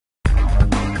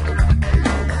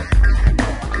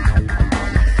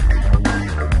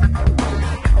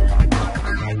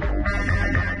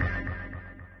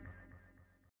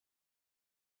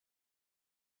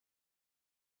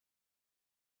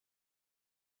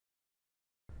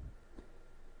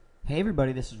Hey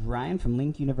everybody, this is Ryan from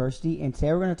Link University, and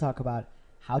today we're going to talk about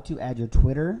how to add your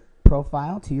Twitter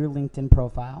profile to your LinkedIn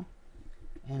profile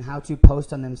and how to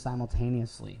post on them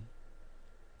simultaneously.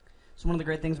 So one of the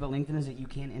great things about LinkedIn is that you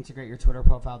can integrate your Twitter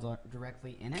profile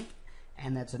directly in it,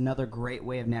 and that's another great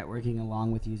way of networking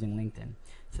along with using LinkedIn.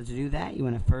 So to do that, you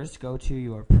want to first go to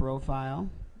your profile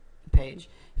page.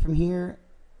 From here,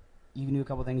 you can do a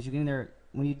couple things. You can either,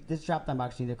 this drop-down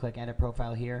box, you can either click Edit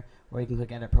Profile here, or you can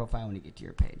click Edit Profile when you get to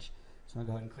your page. So I'm going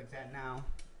to go ahead and click that now.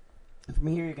 And from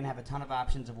here, you can have a ton of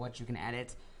options of what you can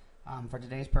edit. For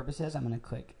today's purposes, I'm going to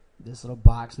click this little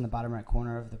box in the bottom right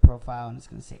corner of the profile, and it's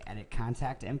going to say Edit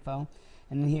Contact Info.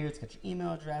 And then here, it's got your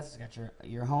email address, it's got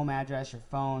your home address, your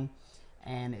phone,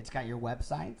 and it's got your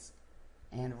websites.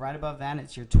 And right above that,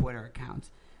 it's your Twitter account.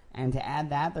 And to add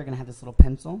that, they're going to have this little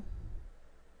pencil.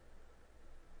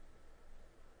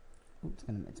 Oops,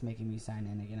 it's making me sign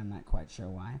in again. I'm not quite sure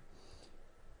why.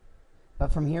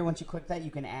 But from here, once you click that,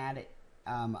 you can add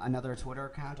another Twitter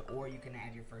account, or you can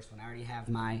add your first one. I already have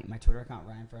my Twitter account,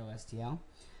 Ryan Farrell STL,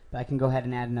 but I can go ahead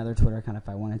and add another Twitter account if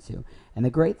I wanted to. And the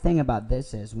great thing about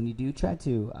this is when you do try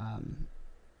to,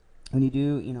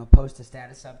 post a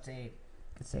status update,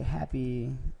 you could say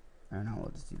happy, or no,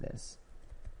 we'll just do this.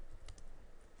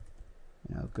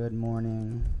 Good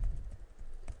morning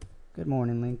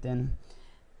LinkedIn.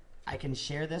 I can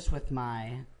share this with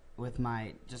my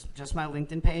just my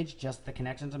LinkedIn page, just the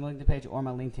connections on my LinkedIn page, or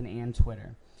my LinkedIn and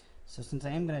Twitter. So since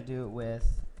I am going to do it with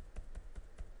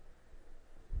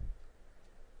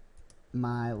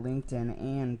my LinkedIn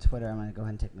and Twitter, I'm going to go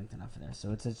ahead and take LinkedIn off of there.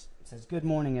 So it says good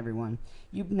morning everyone.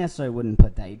 You necessarily wouldn't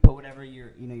put that. You'd put whatever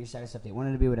your status update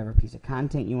wanted to be, whatever piece of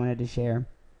content you wanted to share.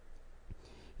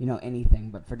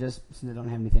 Anything, but since I don't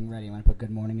have anything ready, I want to put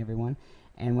good morning everyone.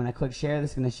 And when I click share,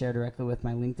 this is going to share directly with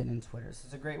my LinkedIn and Twitter. So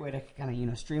it's a great way to kind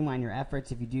of streamline your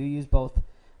efforts if you do use both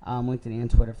LinkedIn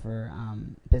and Twitter for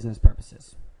business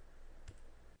purposes.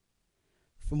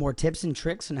 For more tips and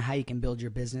tricks on how you can build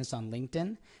your business on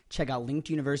LinkedIn, check out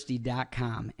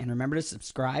linkeduniversity.com. And remember to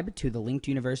subscribe to the Linked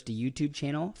University YouTube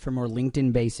channel for more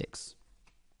LinkedIn basics.